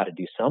 we got to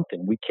do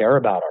something. We care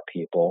about our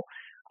people.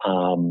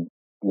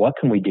 What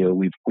can we do?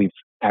 We've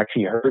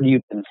actually heard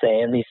you've been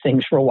saying these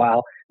things for a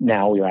while.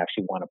 Now we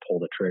actually want to pull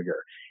the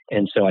trigger.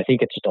 And so I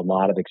think it's just a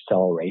lot of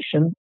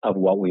acceleration of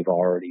what we've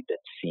already been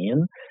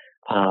seeing.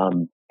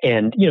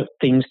 And,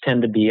 things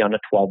tend to be on a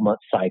 12-month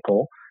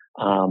cycle.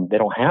 They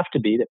don't have to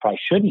be. They probably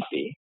shouldn't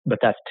be. But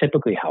that's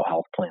typically how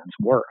health plans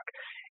work.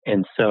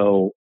 And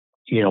so,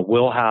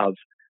 we'll have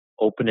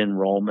open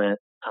enrollment,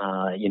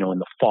 in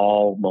the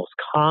fall most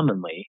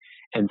commonly.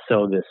 And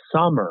so this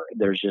summer,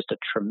 there's just a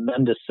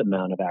tremendous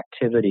amount of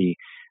activity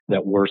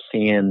that we're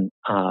seeing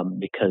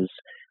because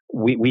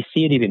we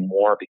see it even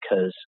more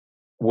because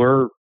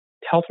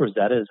Health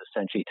Rosetta is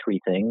essentially 3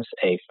 things: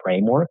 a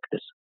framework,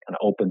 this kind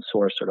of open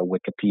source sort of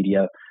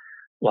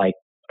Wikipedia-like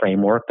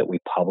framework that we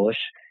publish,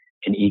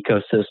 an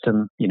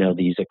ecosystem,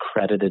 these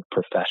accredited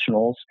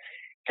professionals.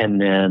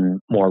 And then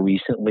more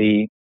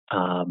recently,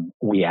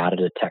 we added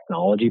a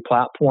technology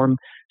platform.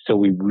 So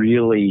we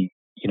really,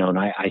 and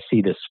I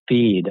see this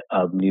feed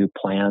of new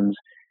plans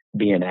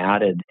being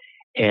added.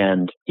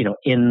 And,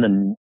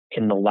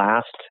 in the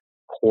last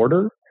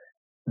quarter,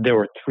 there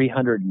were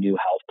 300 new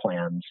health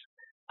plans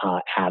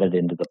added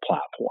into the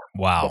platform.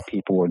 Wow. That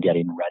people were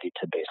getting ready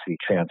to basically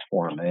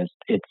transform. And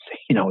it's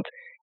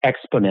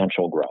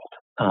exponential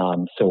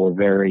growth. So we're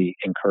very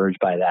encouraged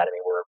by that. I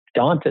mean, we're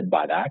daunted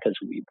by that because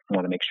we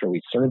want to make sure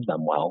we serve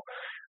them well.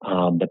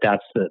 But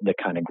that's the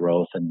kind of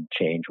growth and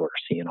change we're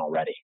seeing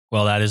already.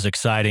 Well, that is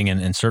exciting,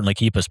 and certainly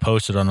keep us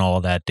posted on all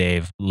of that,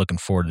 Dave. Looking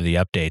forward to the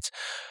updates.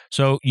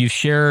 So you've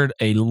shared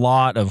a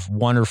lot of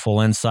wonderful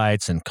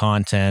insights and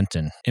content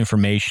and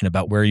information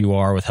about where you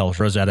are with Health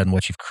Rosetta and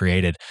what you've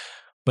created.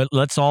 But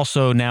let's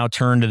also now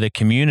turn to the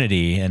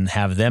community and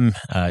have them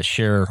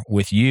share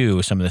with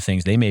you some of the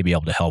things they may be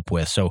able to help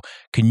with. So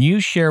can you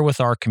share with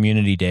our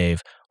community,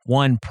 Dave,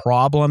 one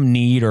problem,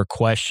 need, or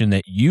question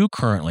that you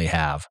currently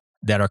have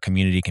that our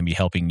community can be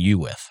helping you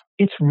with?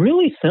 It's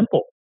really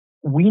simple.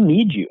 We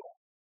need you.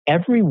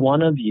 Every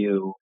one of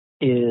you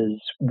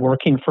is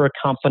working for a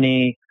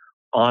company,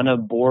 on a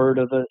board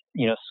of a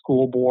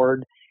school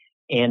board,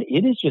 and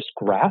it is just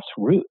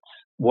grassroots.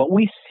 What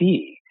we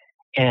see,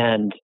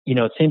 and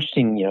it's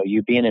interesting.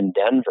 You being in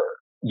Denver,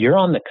 you're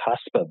on the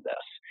cusp of this.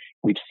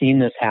 We've seen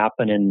this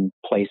happen in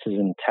places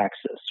in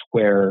Texas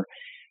where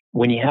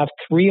when you have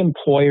 3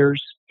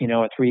 employers,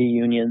 3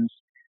 unions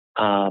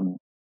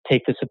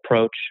take this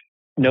approach,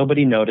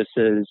 nobody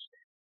notices.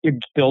 You're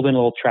building a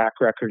little track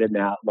record in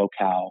that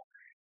locale.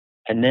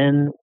 And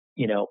then,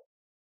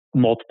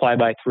 multiply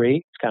by 3.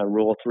 It's kind of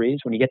rule of 3s.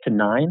 When you get to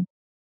 9,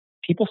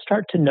 people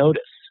start to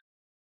notice.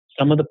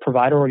 Some of the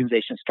provider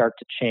organizations start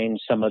to change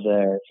some of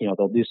their,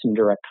 they'll do some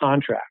direct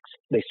contracts.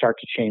 They start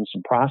to change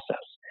some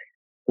process.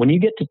 When you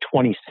get to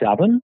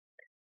 27,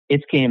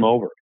 it's game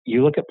over.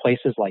 You look at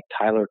places like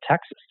Tyler,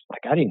 Texas.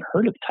 Like, I didn't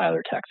heard of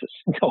Tyler, Texas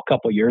until a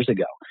couple of years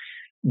ago.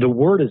 The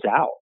word is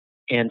out.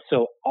 And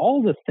so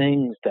all the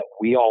things that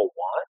we all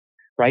want,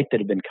 right, that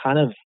have been kind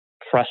of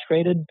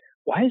frustrated,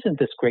 why isn't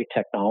this great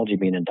technology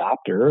being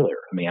adopted earlier?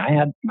 I mean, I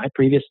had my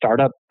previous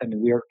startup,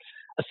 we were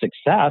a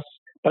success,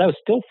 but I was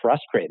still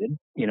frustrated.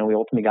 We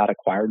ultimately got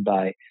acquired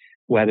by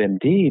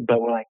WebMD, but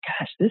we're like,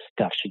 gosh, this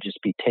stuff should just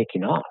be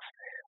taking off.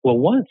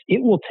 Well,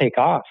 it will take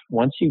off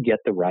once you get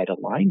the right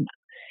alignment.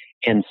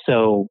 And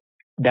so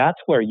that's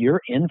where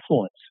your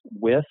influence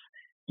with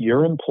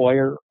your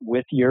employer,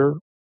 with your,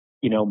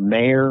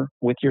 mayor,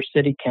 with your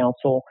city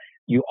council,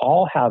 you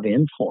all have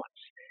influence,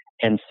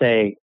 and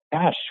say,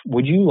 gosh,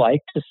 would you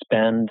like to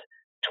spend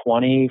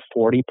 20,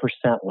 40%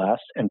 less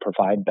and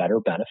provide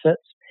better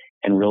benefits?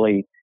 And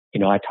really,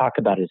 I talk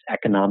about it as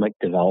economic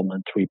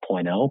development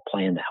 3.0,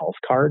 playing the health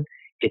card.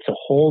 it's a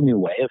whole new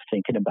way of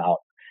thinking about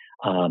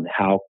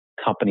how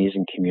companies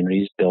and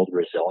communities build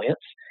resilience.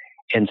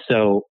 And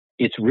so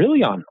it's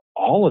really on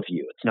all of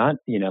you. It's not,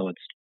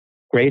 it's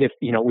great if,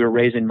 we were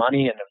raising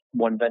money and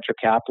one venture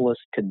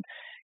capitalist could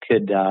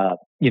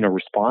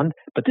respond,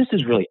 but this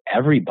is really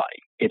everybody.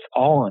 It's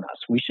all on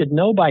us. We should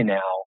know by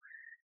now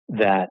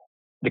that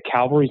the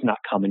cavalry's not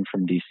coming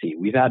from DC.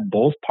 We've had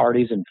both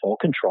parties in full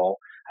control.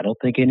 I don't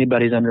think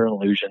anybody's under an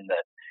illusion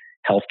that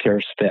healthcare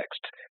is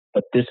fixed,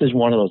 but this is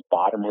one of those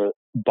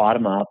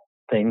bottom up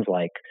things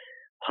like,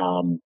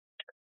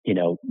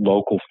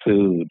 local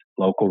food,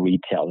 local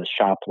retail, the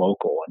shop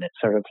local. And it's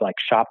sort of like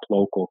shop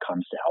local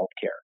comes to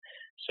healthcare.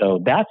 So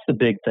that's the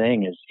big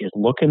thing is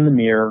look in the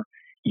mirror.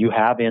 You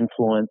have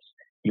influence.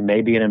 You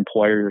may be an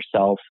employer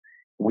yourself.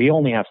 We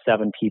only have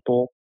 7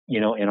 people,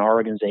 in our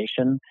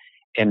organization,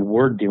 and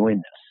we're doing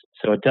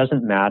this. So it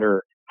doesn't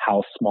matter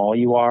how small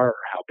you are or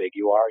how big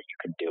you are, you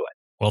can do it.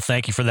 Well,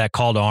 thank you for that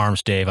call to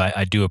arms, Dave.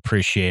 I do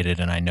appreciate it.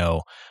 And I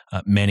know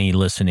many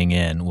listening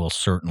in will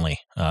certainly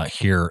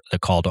hear the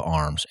call to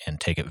arms and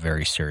take it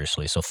very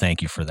seriously. So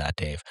thank you for that,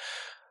 Dave.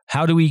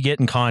 How do we get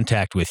in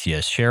contact with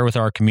you? Share with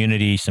our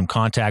community some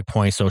contact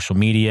points, social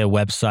media,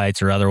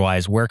 websites, or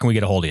otherwise. Where can we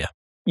get a hold of you?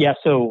 Yeah,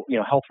 so,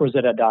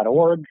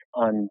 healthrosetta.org.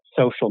 On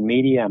social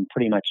media, I'm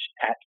pretty much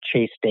at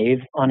Chase Dave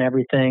on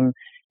everything.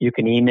 You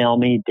can email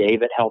me,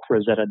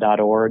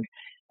 dave@healthrosetta.org.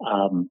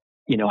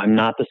 I'm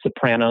not the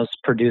Sopranos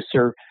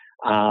producer,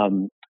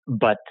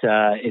 but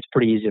it's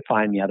pretty easy to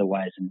find me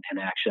otherwise. And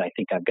actually, I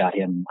think I've got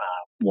him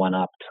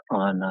one-upped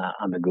on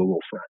the Google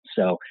front.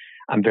 So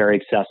I'm very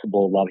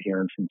accessible, love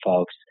hearing from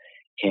folks,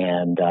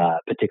 and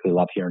particularly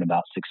love hearing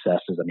about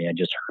successes. I mean, I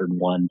just heard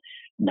one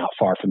not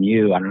far from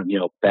you. I don't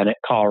know, Bennett,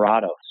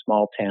 Colorado,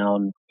 small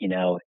town,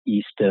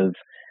 east of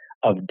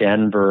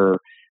Denver,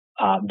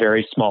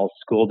 very small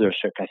school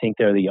district. I think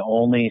they're the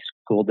only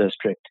school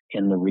district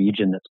in the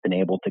region that's been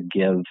able to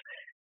give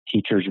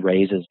teachers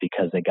raises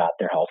because they got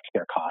their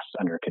healthcare costs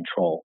under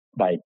control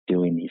by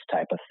doing these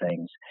type of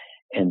things.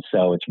 And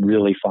so it's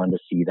really fun to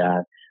see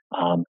that.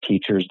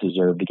 Teachers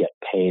deserve to get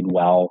paid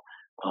well.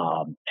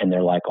 And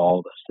they're like all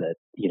of us that,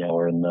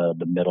 are in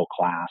the middle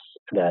class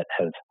that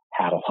have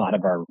had a lot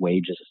of our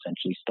wages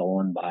essentially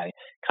stolen by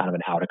kind of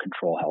an out of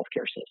control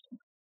healthcare system.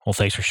 Well,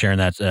 thanks for sharing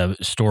that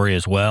story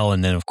as well.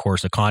 And then, of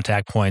course, the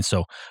contact points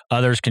so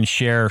others can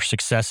share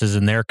successes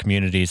in their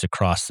communities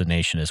across the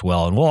nation as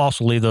well. And we'll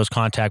also leave those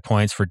contact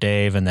points for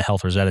Dave and the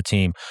Health Rosetta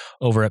team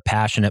over at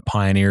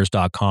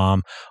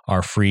passionatepioneers.com,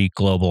 our free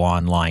global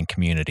online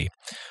community.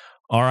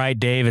 All right,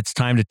 Dave, it's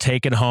time to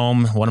take it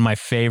home. One of my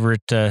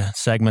favorite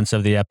segments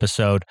of the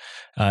episode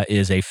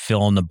is a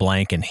fill in the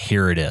blank, and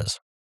here it is.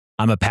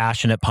 I'm a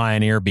passionate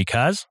pioneer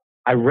because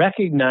I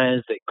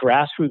recognize that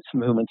grassroots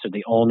movements are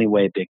the only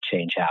way big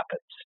change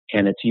happens.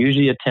 And it's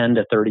usually a 10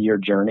 to 30-year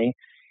journey.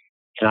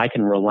 And I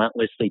can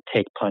relentlessly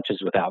take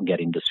punches without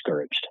getting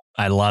discouraged.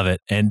 I love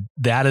it. And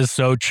that is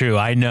so true.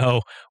 I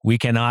know we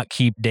cannot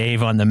keep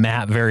Dave on the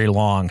mat very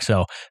long.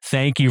 So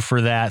thank you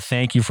for that.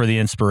 Thank you for the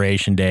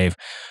inspiration, Dave.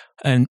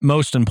 And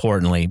most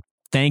importantly,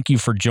 thank you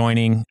for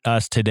joining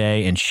us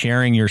today and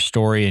sharing your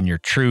story and your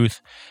truth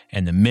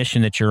and the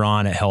mission that you're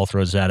on at Health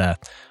Rosetta.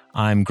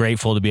 I'm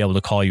grateful to be able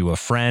to call you a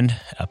friend,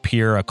 a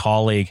peer, a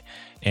colleague,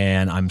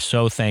 and I'm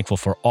so thankful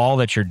for all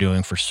that you're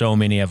doing for so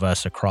many of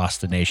us across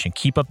the nation.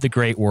 Keep up the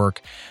great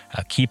work.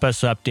 Keep us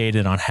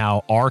updated on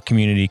how our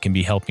community can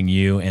be helping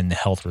you in the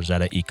Health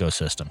Rosetta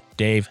ecosystem.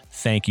 Dave,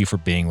 thank you for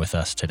being with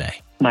us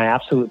today. My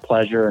absolute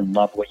pleasure, and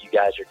love what you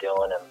guys are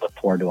doing, and look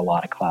forward to a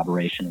lot of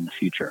collaboration in the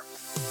future.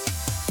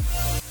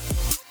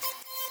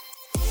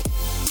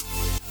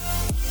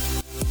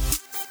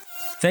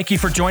 Thank you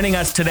for joining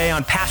us today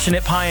on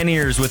Passionate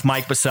Pioneers with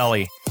Mike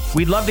Biselli.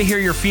 We'd love to hear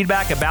your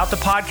feedback about the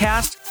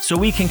podcast so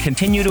we can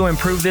continue to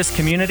improve this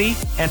community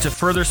and to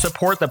further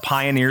support the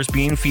pioneers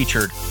being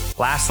featured.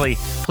 Lastly,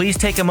 please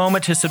take a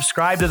moment to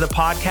subscribe to the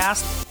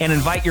podcast and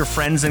invite your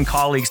friends and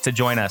colleagues to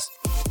join us.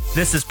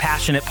 This is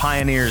Passionate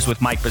Pioneers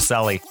with Mike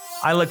Biselli.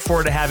 I look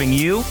forward to having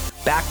you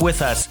back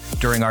with us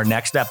during our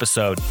next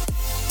episode.